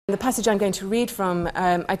The passage I'm going to read from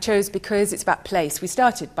I chose because it's about place. We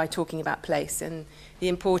started by talking about place and the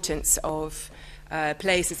importance of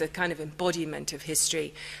place as a kind of embodiment of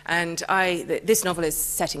history. And this novel is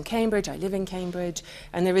set in Cambridge. I live in Cambridge,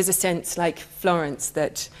 and there is a sense, like Florence,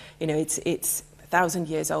 that it's 1,000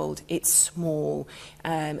 years old. It's small,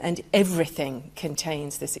 and everything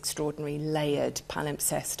contains this extraordinary layered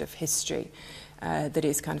palimpsest of history that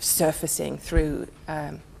is kind of surfacing through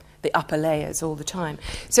the upper layers all the time.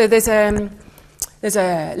 So there's a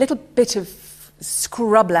little bit of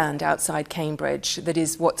scrubland outside Cambridge that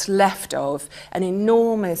is what's left of an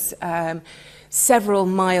enormous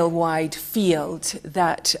several-mile-wide field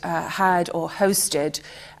that had or hosted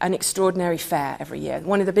an extraordinary fair every year.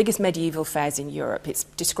 One of the biggest medieval fairs in Europe. It's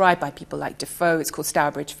described by people like Defoe. It's called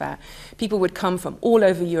Stourbridge Fair. People would come from all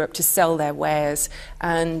over Europe to sell their wares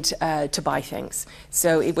and to buy things.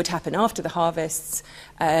 So it would happen after the harvests.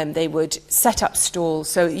 They would set up stalls.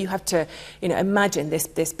 So you have to, imagine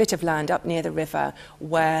this bit of land up near the river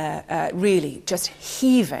where really just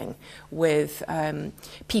heaving with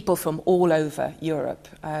people from all over Europe,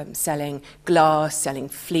 selling glass, selling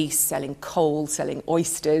fleece, selling coal, selling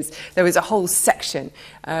oysters. There was a whole section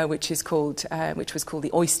which was called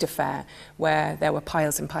the Oyster Fair, where there were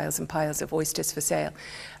piles and piles and piles of oysters for sale.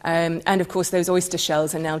 And of course, those oyster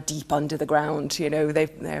shells are now deep under the ground.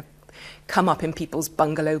 They're come up in people's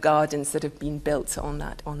bungalow gardens that have been built on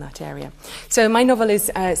that area. So my novel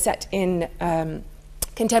is set in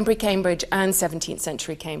contemporary Cambridge and 17th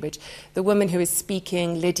century Cambridge. The woman who is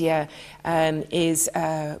speaking, Lydia, is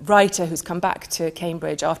a writer who's come back to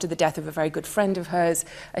Cambridge after the death of a very good friend of hers,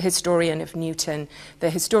 a historian of Newton. The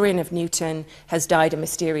historian of Newton has died a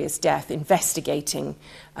mysterious death investigating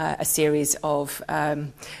a series of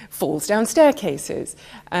falls down staircases.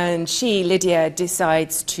 And she, Lydia,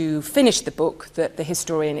 decides to finish the book that the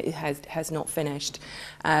historian has not finished.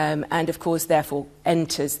 And of course, therefore,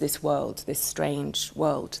 enters this world, this strange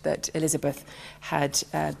world that Elizabeth had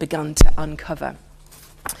begun to uncover.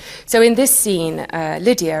 So in this scene,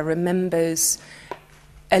 Lydia remembers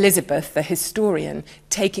Elizabeth, the historian,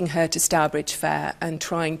 taking her to Stourbridge Fair and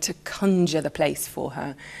trying to conjure the place for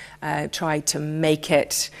her, tried to make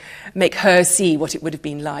her see what it would have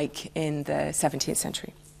been like in the 17th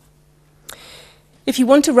century. If you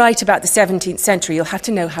want to write about the 17th century, you'll have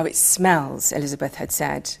to know how it smells, Elizabeth had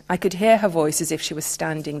said. I could hear her voice as if she was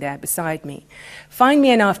standing there beside me. Find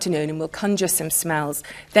me an afternoon and we'll conjure some smells.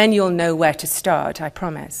 Then you'll know where to start, I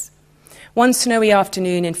promise. One snowy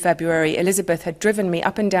afternoon in February, Elizabeth had driven me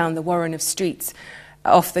up and down the warren of streets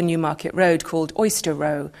off the Newmarket Road called Oyster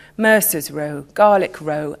Row, Mercer's Row, Garlick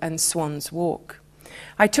Row and Swan's Walk.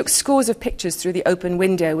 I took scores of pictures through the open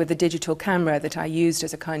window with a digital camera that I used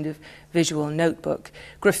as a kind of visual notebook.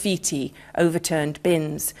 Graffiti, overturned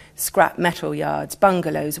bins, scrap metal yards,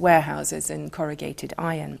 bungalows, warehouses and corrugated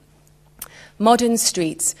iron. Modern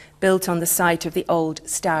streets built on the site of the old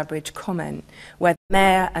Stourbridge Common, where the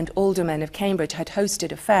mayor and aldermen of Cambridge had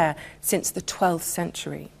hosted a fair since the 12th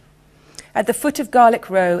century. At the foot of Garlick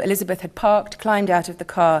Row, Elizabeth had parked, climbed out of the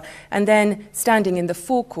car, and then, standing in the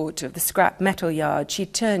forecourt of the scrap metal yard, she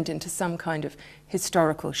turned into some kind of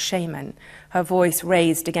historical shaman, her voice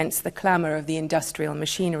raised against the clamour of the industrial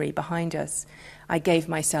machinery behind us. I gave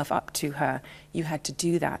myself up to her. You had to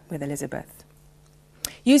do that with Elizabeth.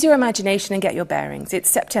 Use your imagination and get your bearings. It's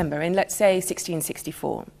September in, let's say,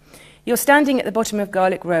 1664. You're standing at the bottom of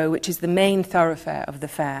Garlick Row, which is the main thoroughfare of the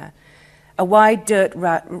fair. A wide dirt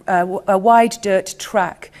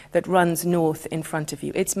track that runs north in front of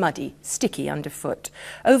you. It's muddy, sticky underfoot.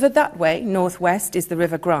 Over that way, northwest, is the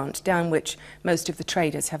River Grant, down which most of the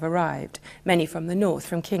traders have arrived, many from the north,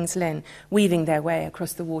 from King's Lynn, weaving their way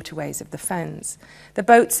across the waterways of the fens. The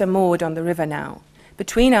boats are moored on the river now.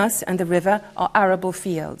 Between us and the river are arable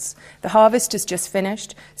fields. The harvest is just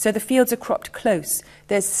finished, so the fields are cropped close.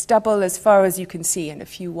 There's stubble as far as you can see and a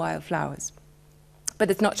few wildflowers. But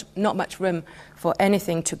there's not much room for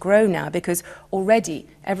anything to grow now because already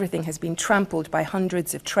everything has been trampled by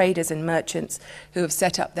hundreds of traders and merchants who have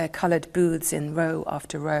set up their coloured booths in row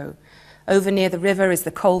after row. Over near the river is the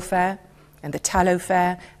coal fair and the tallow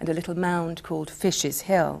fair and a little mound called Fish's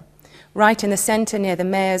Hill. Right in the centre near the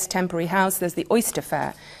mayor's temporary house there's the oyster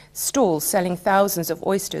fair, stalls selling thousands of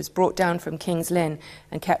oysters brought down from King's Lynn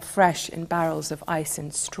and kept fresh in barrels of ice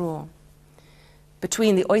and straw.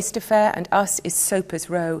 Between the Oyster Fair and us is Soper's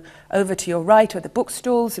Row. Over to your right are the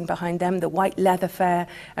bookstalls, and behind them the White Leather Fair,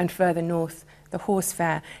 and further north the Horse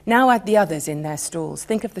Fair. Now add the others in their stalls.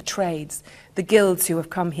 Think of the trades, the guilds who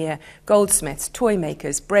have come here, goldsmiths, toy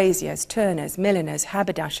makers, braziers, turners, milliners,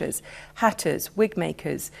 haberdashers, hatters, wig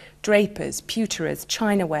makers, drapers, pewterers,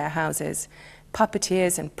 china warehouses.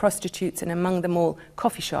 puppeteers and prostitutes, and among them all,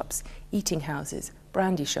 coffee shops, eating houses,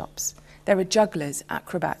 brandy shops. There are jugglers,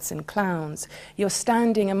 acrobats and clowns. You're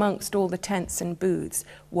standing amongst all the tents and booths.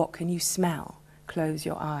 What can you smell? Close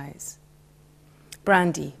your eyes.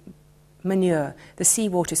 Brandy, manure, the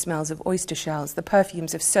seawater smells of oyster shells, the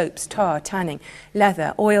perfumes of soaps, tar, tanning,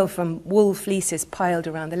 leather, oil from wool fleeces piled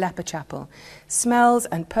around the leper chapel. Smells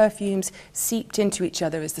and perfumes seeped into each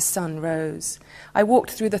other as the sun rose. I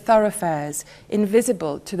walked through the thoroughfares,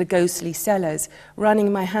 invisible to the ghostly sellers,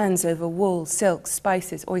 running my hands over wool, silks,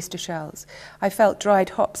 spices, oyster shells. I felt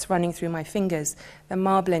dried hops running through my fingers, the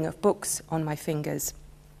marbling of books on my fingers,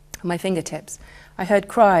 my fingertips. I heard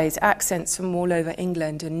cries, accents from all over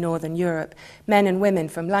England and Northern Europe, men and women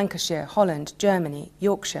from Lancashire, Holland, Germany,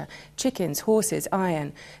 Yorkshire, chickens, horses,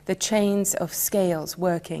 iron, the chains of scales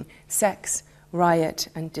working, sex, riot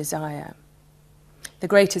and desire. The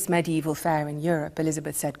greatest medieval fair in Europe,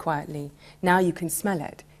 Elizabeth said quietly. Now you can smell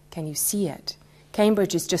it. Can you see it?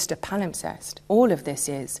 Cambridge is just a palimpsest. All of this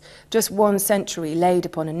is. Just one century laid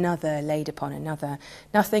upon another, laid upon another.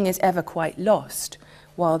 Nothing is ever quite lost,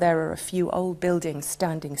 while there are a few old buildings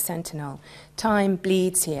standing sentinel. Time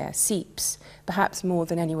bleeds here, seeps, perhaps more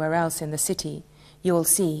than anywhere else in the city. You'll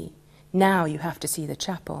see. Now you have to see the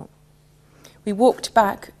chapel. We walked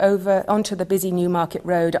back over onto the busy Newmarket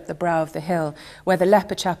Road up the brow of the hill, where the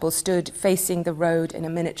leper chapel stood facing the road in a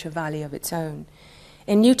miniature valley of its own.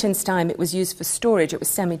 In Newton's time, it was used for storage. It was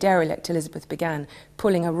semi-derelict, Elizabeth began,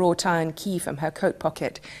 pulling a wrought iron key from her coat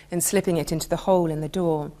pocket and slipping it into the hole in the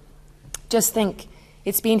door. Just think,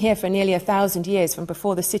 it's been here for nearly 1,000 years, from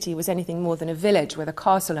before the city was anything more than a village with a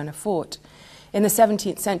castle and a fort. In the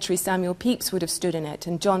 17th century, Samuel Pepys would have stood in it,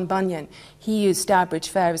 and John Bunyan, he used Stourbridge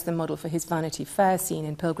Fair as the model for his Vanity Fair scene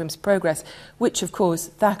in Pilgrim's Progress, which, of course,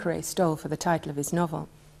 Thackeray stole for the title of his novel.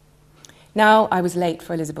 Now I was late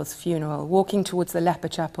for Elizabeth's funeral, walking towards the leper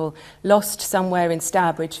chapel, lost somewhere in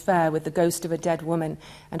Stourbridge Fair with the ghost of a dead woman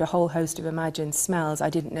and a whole host of imagined smells I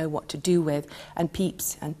didn't know what to do with, and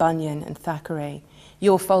Pepys and Bunyan and Thackeray.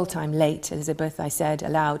 Your fault I'm late, Elizabeth, I said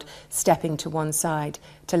aloud, stepping to one side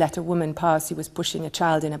to let a woman pass who was pushing a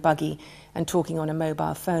child in a buggy and talking on a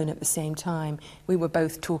mobile phone at the same time. We were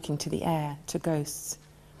both talking to the air, to ghosts.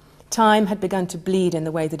 Time had begun to bleed in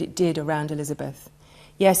the way that it did around Elizabeth.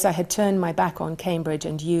 Yes, I had turned my back on Cambridge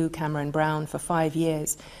and you, Cameron Brown, for 5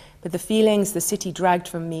 years, but the feelings the city dragged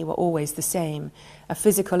from me were always the same. A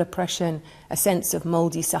physical oppression, a sense of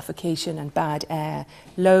mouldy suffocation and bad air,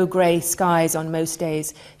 low grey skies on most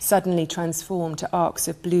days suddenly transformed to arcs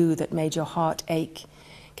of blue that made your heart ache.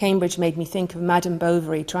 Cambridge made me think of Madame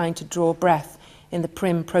Bovary trying to draw breath in the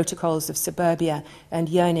prim protocols of suburbia and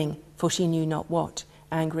yearning for she knew not what,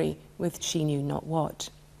 angry with she knew not what.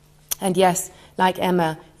 And yes, like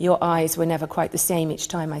Emma, your eyes were never quite the same each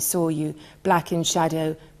time I saw you, black in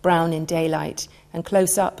shadow, brown in daylight, and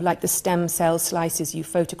close up like the stem cell slices you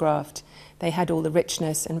photographed. They had all the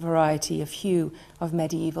richness and variety of hue of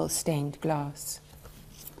medieval stained glass.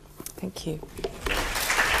 Thank you.